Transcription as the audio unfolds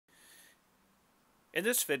In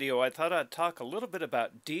this video, I thought I'd talk a little bit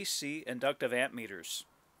about DC inductive amp meters.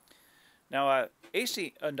 Now,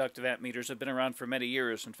 AC inductive amp meters have been around for many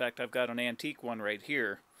years. In fact, I've got an antique one right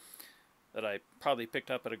here that I probably picked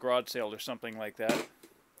up at a garage sale or something like that.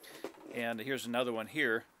 And here's another one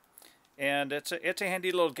here. And it's a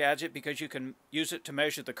handy little gadget because you can use it to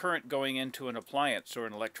measure the current going into an appliance or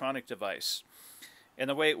an electronic device. And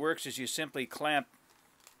the way it works is you simply clamp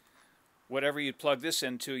whatever you plug this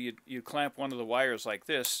into, you clamp one of the wires like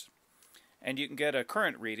this, and you can get a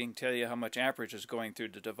current reading, tell you how much amperage is going through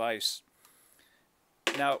the device.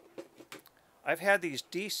 Now, I've had these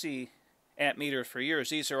DC amp meters for years.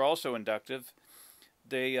 These are also inductive.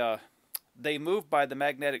 They move by the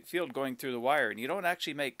magnetic field going through the wire, and you don't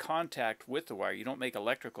actually make contact with the wire. You don't make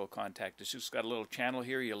electrical contact. It's just got a little channel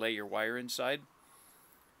here. You lay your wire inside.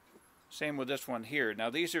 Same with this one here. Now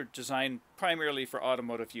these are designed primarily for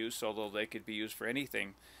automotive use, although they could be used for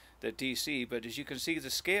anything that DC. But as you can see, the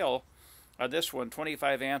scale on this one,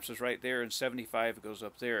 25 amps is right there, and 75 goes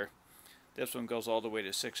up there. This one goes all the way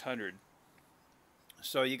to 600.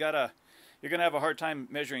 So you're gonna have a hard time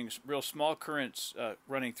measuring real small currents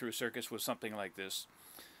running through circuits with something like this.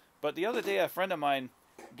 But the other day, a friend of mine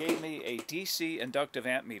gave me a DC inductive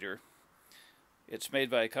amp meter. It's made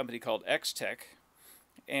by a company called X-Tech.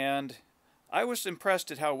 And I was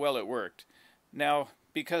impressed at how well it worked. Now,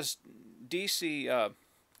 because DC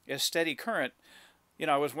is steady current,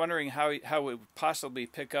 I was wondering how it would possibly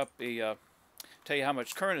pick up tell you how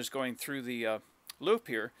much current is going through the loop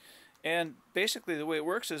here. And basically the way it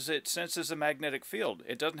works is it senses a magnetic field.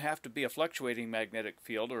 It doesn't have to be a fluctuating magnetic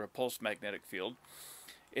field or a pulse magnetic field.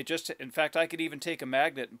 It just, in fact, I could even take a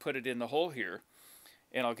magnet and put it in the hole here,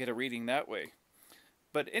 and I'll get a reading that way.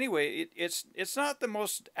 But anyway, it's not the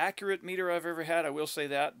most accurate meter I've ever had, I will say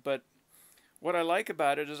that, but what I like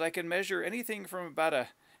about it is I can measure anything from about a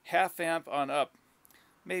 ½ amp on up,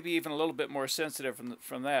 maybe even a little bit more sensitive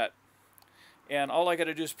from that. And all I got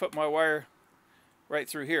to do is put my wire right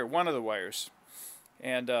through here, one of the wires,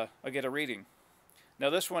 and I'll get a reading. Now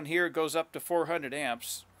this one here goes up to 400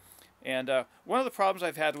 amps, and one of the problems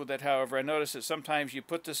I've had with it, however, I notice that sometimes you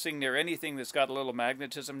put this thing near anything that's got a little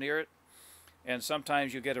magnetism near it, and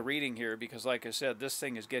sometimes you get a reading here because, like I said, this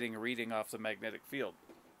thing is getting a reading off the magnetic field.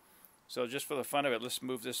 So just for the fun of it, let's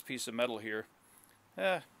move this piece of metal here.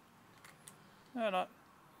 Not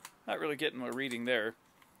really getting a reading there,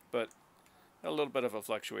 but a little bit of a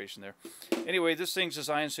fluctuation there. Anyway, this thing's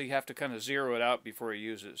designed so you have to kind of zero it out before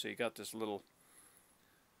you use it. So you got this little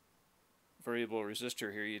variable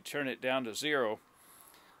resistor here. You turn it down to 0,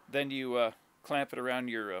 then you clamp it around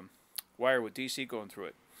your wire with DC going through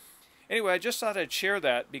it. Anyway, I just thought I'd share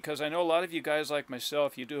that because I know a lot of you guys like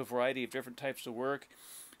myself, you do a variety of different types of work.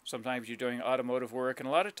 Sometimes you're doing automotive work, and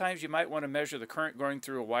a lot of times you might want to measure the current going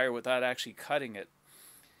through a wire without actually cutting it.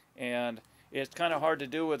 And it's kind of hard to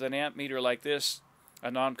do with an amp meter like this,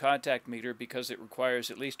 a non-contact meter, because it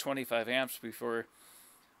requires at least 25 amps before,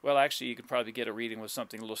 well, actually you could probably get a reading with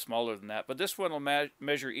something a little smaller than that. But this one will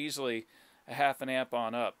measure easily a ½ amp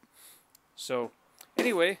on up. So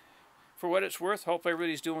anyway, for what it's worth, hope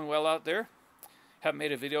everybody's doing well out there. Haven't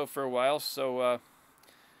made a video for a while, so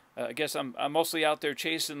I guess I'm mostly out there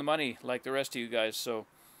chasing the money like the rest of you guys, so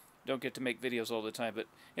don't get to make videos all the time. But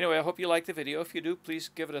anyway, I hope you like the video. If you do,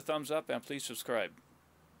 please give it a thumbs up and please subscribe.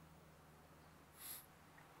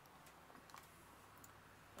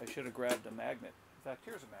 I should have grabbed a magnet. In fact,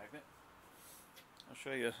 here's a magnet. I'll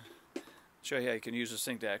show you how you can use this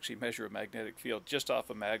thing to actually measure a magnetic field just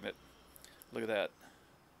off a magnet. Look at that.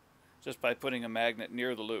 Just by putting a magnet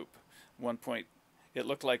near the loop. It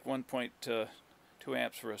looked like 1.2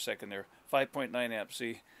 amps for a second there. 5.9 amps.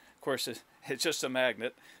 See, of course, it's just a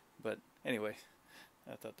magnet. But anyway,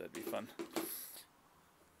 I thought that'd be fun.